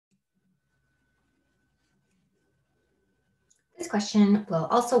This question will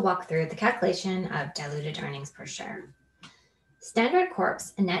also walk through the calculation of diluted earnings per share. Standard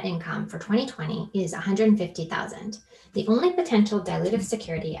Corp's net income for 2020 is $150,000. The only potential dilutive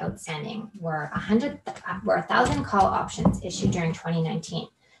security outstanding were 1,000 call options issued during 2019,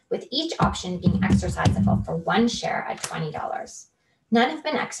 with each option being exercisable for one share at $20. None have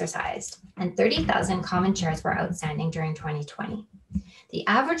been exercised, and 30,000 common shares were outstanding during 2020. The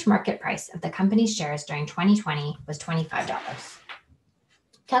average market price of the company's shares during 2020 was $25.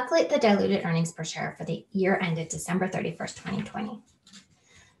 Calculate the diluted earnings per share for the year ended December 31st, 2020.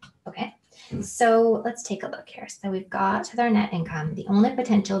 Okay, so let's take a look here. So we've got their net income. The only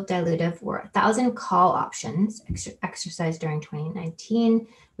potential dilutive were 1,000 call options exercised during 2019,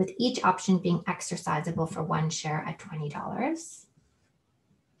 with each option being exercisable for one share at $20.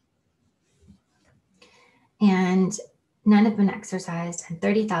 And none have been exercised, and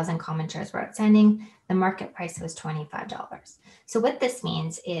 30,000 common shares were outstanding. The market price was $25. So what this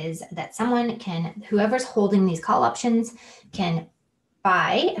means is that whoever's holding these call options can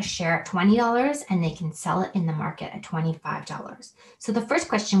buy a share at $20 and they can sell it in the market at $25. So the first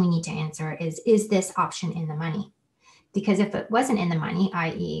question we need to answer is this option in the money? Because if it wasn't in the money,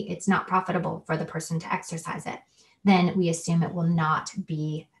 i.e. it's not profitable for the person to exercise it, then we assume it will not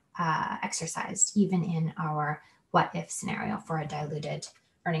be exercised, even in our what if scenario for a diluted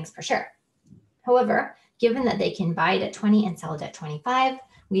earnings per share. However, given that they can buy it at 20 and sell it at 25,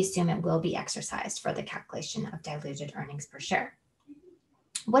 we assume it will be exercised for the calculation of diluted earnings per share.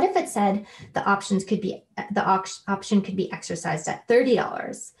 What if it said the option could be exercised at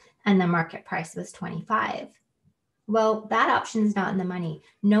 $30 and the market price was $25? Well, that option is not in the money.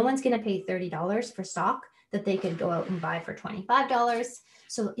 No one's going to pay $30 for stock that they could go out and buy for $25.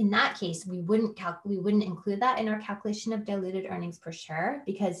 So in that case, we wouldn't include that in our calculation of diluted earnings per share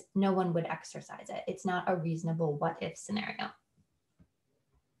because no one would exercise it. It's not a reasonable what if scenario.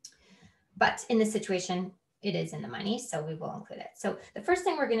 But in this situation, it is in the money, so we will include it. So the first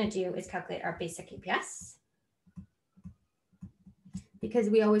thing we're going to do is calculate our basic EPS, because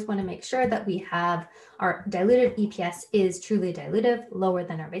we always want to make sure that we have our diluted EPS is truly dilutive, lower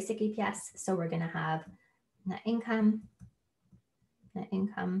than our basic EPS. So we're going to have net income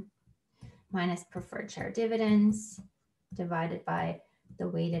minus preferred share dividends divided by the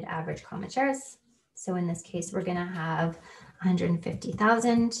weighted average common shares. So in this case, we're going to have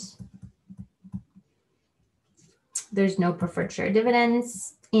 150,000. There's no preferred share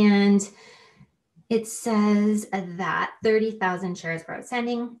dividends. And it says that 30,000 shares were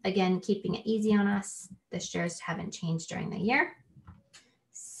outstanding. Again, keeping it easy on us. The shares haven't changed during the year.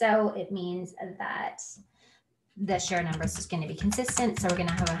 So it means that the share number is just going to be consistent. So we're going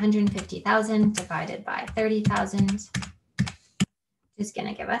to have 150,000 divided by 30,000, which is going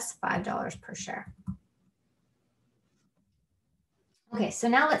to give us $5 per share. Okay, so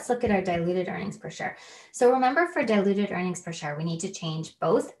now let's look at our diluted earnings per share. So remember, for diluted earnings per share, we need to change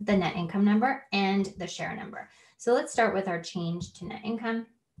both the net income number and the share number. So let's start with our change to net income.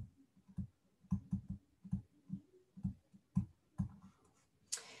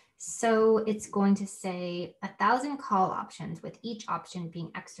 So it's going to say 1,000 call options, with each option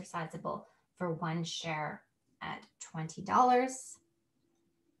being exercisable for one share at $20.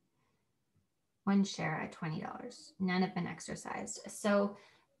 One share at $20. None have been exercised. So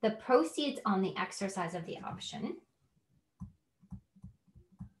the proceeds on the exercise of the option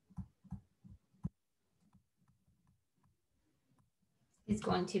is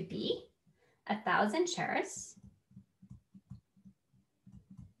going to be 1,000 shares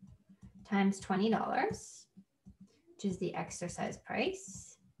times $20, which is the exercise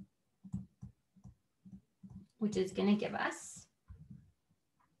price, which is going to give us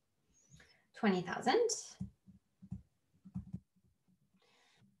 20,000.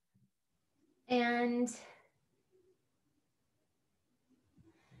 And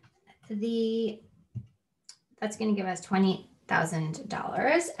that's going to give us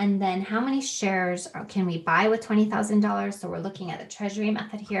 $20,000. And then how many shares can we buy with $20,000? So we're looking at the treasury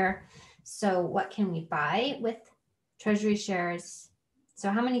method here. So what can we buy with treasury shares? So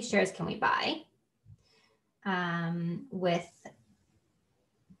how many shares can we buy with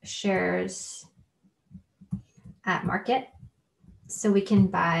shares at market? So we can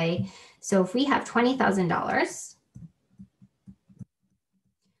buy, so if we have $20,000,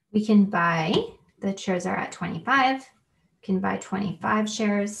 we can buy, the shares are at 25, can buy 25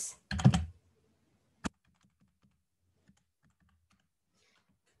 shares.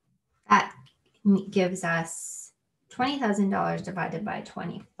 That gives us $20,000 divided by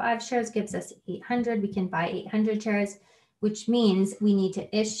 25 shares gives us 800. We can buy 800 shares, which means we need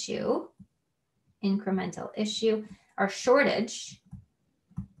to issue, incremental issue, our shortage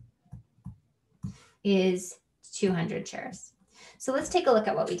is 200 shares. So let's take a look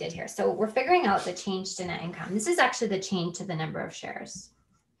at what we did here. So we're figuring out the change to net income. This is actually the change to the number of shares.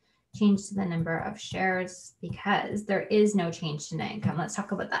 Change to the number of shares because there is no change to net income. Let's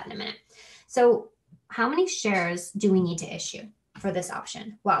talk about that in a minute. So how many shares do we need to issue for this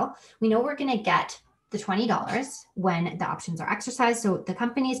option? Well, we know we're going to get the $20 when the options are exercised. So the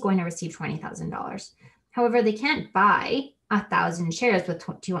company is going to receive $20,000. However, they can't buy 1,000 shares with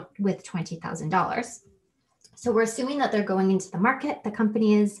 $20,000. So we're assuming that they're going into the market, the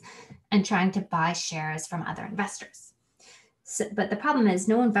company is, and trying to buy shares from other investors. So, but the problem is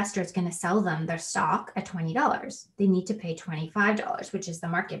no investor is going to sell them their stock at $20. They need to pay $25, which is the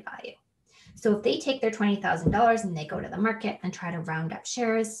market value. So if they take their $20,000 and they go to the market and try to round up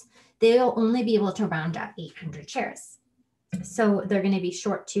shares, they'll only be able to round up 800 shares. So they're going to be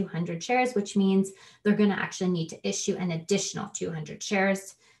short 200 shares, which means they're going to actually need to issue an additional 200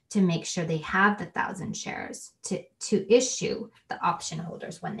 shares to make sure they have the 1,000 shares to issue the option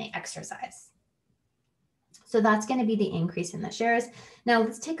holders when they exercise. So that's going to be the increase in the shares. Now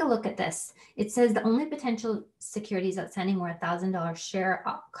let's take a look at this. It says the only potential securities outstanding were $1,000 share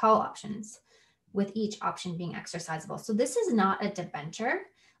call options, with each option being exercisable. So this is not a debenture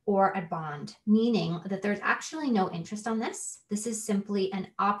or a bond, meaning that there's actually no interest on this. This is simply an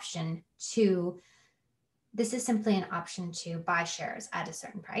option to buy shares at a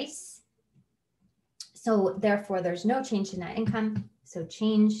certain price. So therefore, there's no change to net income. So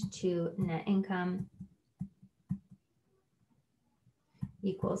change to net income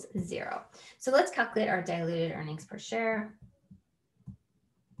equals 0. So let's calculate our diluted earnings per share,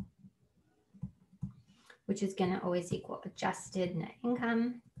 which is going to always equal adjusted net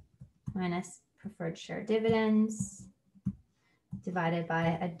income minus preferred share dividends divided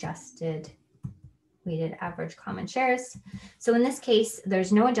by adjusted weighted average common shares. So in this case,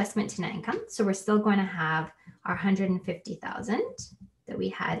 there's no adjustment to net income. So we're still going to have our 150,000 that we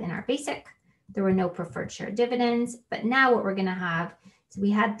had in our basic. There were no preferred share dividends, but now what we're going to have, so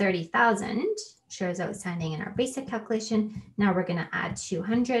we had 30,000 shares outstanding in our basic calculation. Now we're going to add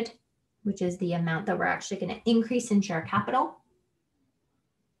 200, which is the amount that we're actually going to increase in share capital.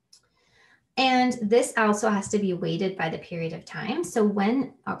 And this also has to be weighted by the period of time. So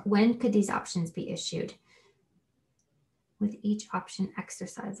when could these options be issued? With each option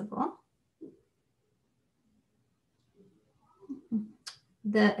exercisable.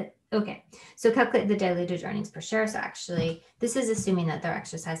 Okay, so calculate the diluted earnings per share. So actually, this is assuming that they're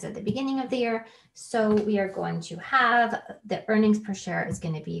exercised at the beginning of the year. So we are going to have the earnings per share is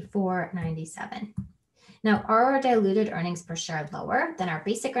going to be $4.97. Now, are our diluted earnings per share lower than our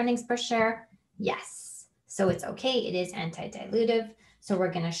basic earnings per share? Yes. So it's okay. It is anti-dilutive. So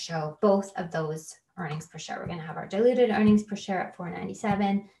we're going to show both of those earnings per share. We're going to have our diluted earnings per share at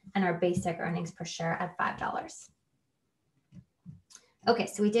 $4.97 and our basic earnings per share at $5. Okay,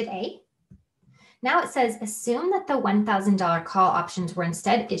 so we did A. Now it says, assume that the $1,000 call options were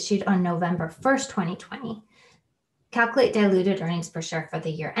instead issued on November 1st, 2020. Calculate diluted earnings per share for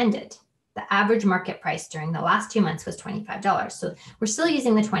the year ended. The average market price during the last 2 months was $25. So we're still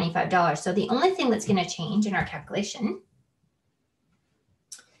using the $25. So the only thing that's going to change in our calculation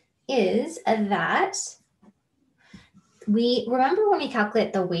is that we remember when we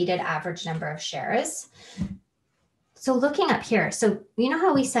calculate the weighted average number of shares. So looking up here, so you know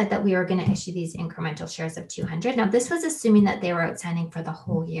how we said that we were going to issue these incremental shares of 200? Now this was assuming that they were outstanding for the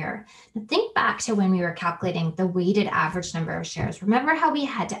whole year. Now think back to when we were calculating the weighted average number of shares. Remember how we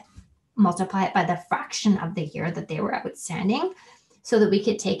had to multiply it by the fraction of the year that they were outstanding so that we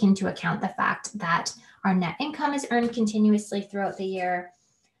could take into account the fact that our net income is earned continuously throughout the year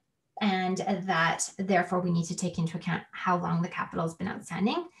and that therefore we need to take into account how long the capital has been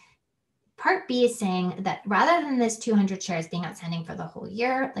outstanding. Part B is saying that rather than this 200 shares being outstanding for the whole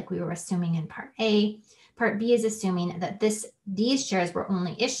year, like we were assuming in Part A, Part B is assuming that these shares were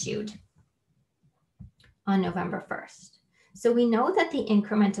only issued on November 1st. So we know that the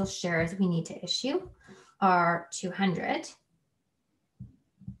incremental shares we need to issue are 200.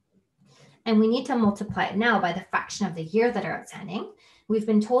 And we need to multiply it now by the fraction of the year that are outstanding. We've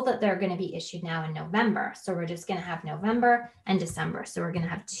been told that they're going to be issued now in November. So we're just going to have November and December. So we're going to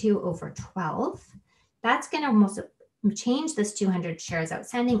have 2/12. That's going to change this 200 shares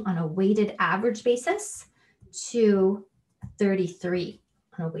outstanding on a weighted average basis to 33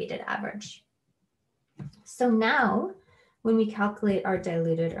 on a weighted average. So now when we calculate our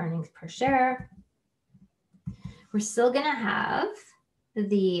diluted earnings per share, we're still going to have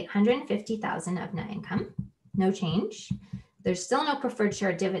the 150,000 of net income, no change. There's still no preferred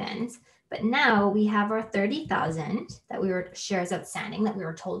share dividends, but now we have our 30,000 that we were shares outstanding that we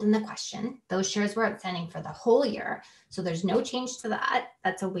were told in the question. Those shares were outstanding for the whole year. So there's no change to that.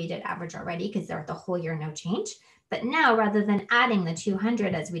 That's a weighted average already because they're the whole year, no change. But now rather than adding the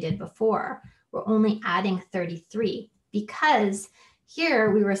 200 as we did before, we're only adding 33 because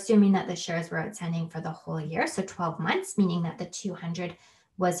here we were assuming that the shares were outstanding for the whole year. So 12 months, meaning that the 200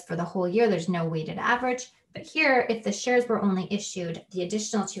 was for the whole year. There's no weighted average. But here, if the shares were only issued, the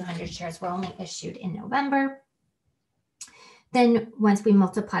additional 200 shares were only issued in November, then once we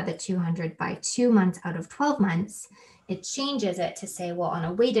multiply the 200 by 2 months out of 12 months, it changes it to say, well, on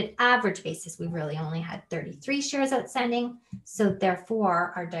a weighted average basis, we really only had 33 shares outstanding. So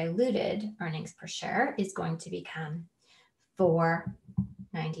therefore, our diluted earnings per share is going to become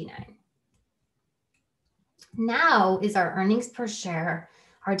 $4.99. Now is our earnings per share,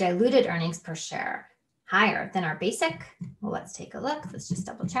 our diluted earnings per share, higher than our basic? Well, let's take a look. Let's just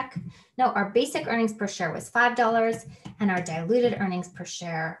double check. No, our basic earnings per share was $5 and our diluted earnings per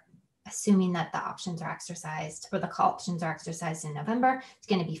share, assuming that the options are exercised or the call options are exercised in November, it's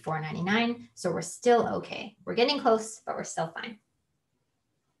going to be $4.99. So we're still okay. We're getting close, but we're still fine.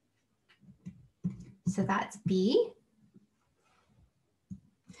 So that's B.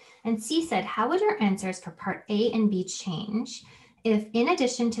 And C said, how would our answers for part A and B change if, in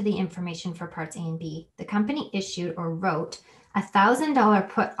addition to the information for parts A and B, the company issued or wrote $1,000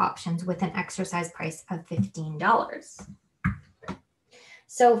 put options with an exercise price of $15?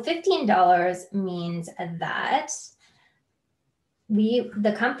 So $15 means that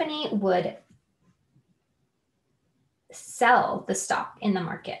the company would sell the stock in the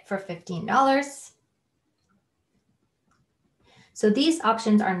market for $15. So these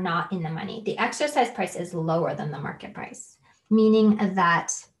options are not in the money. The exercise price is lower than the market price, meaning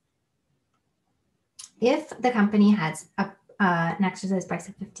that if the company has an exercise price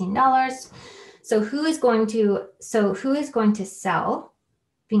of $15, so who is going to sell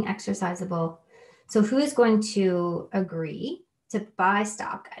being exercisable? So who is going to agree to buy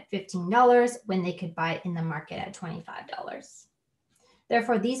stock at $15 when they could buy it in the market at $25?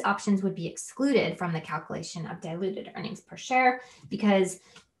 Therefore, these options would be excluded from the calculation of diluted earnings per share because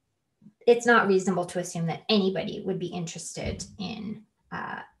it's not reasonable to assume that anybody would be interested in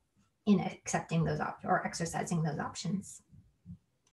accepting those or exercising those options.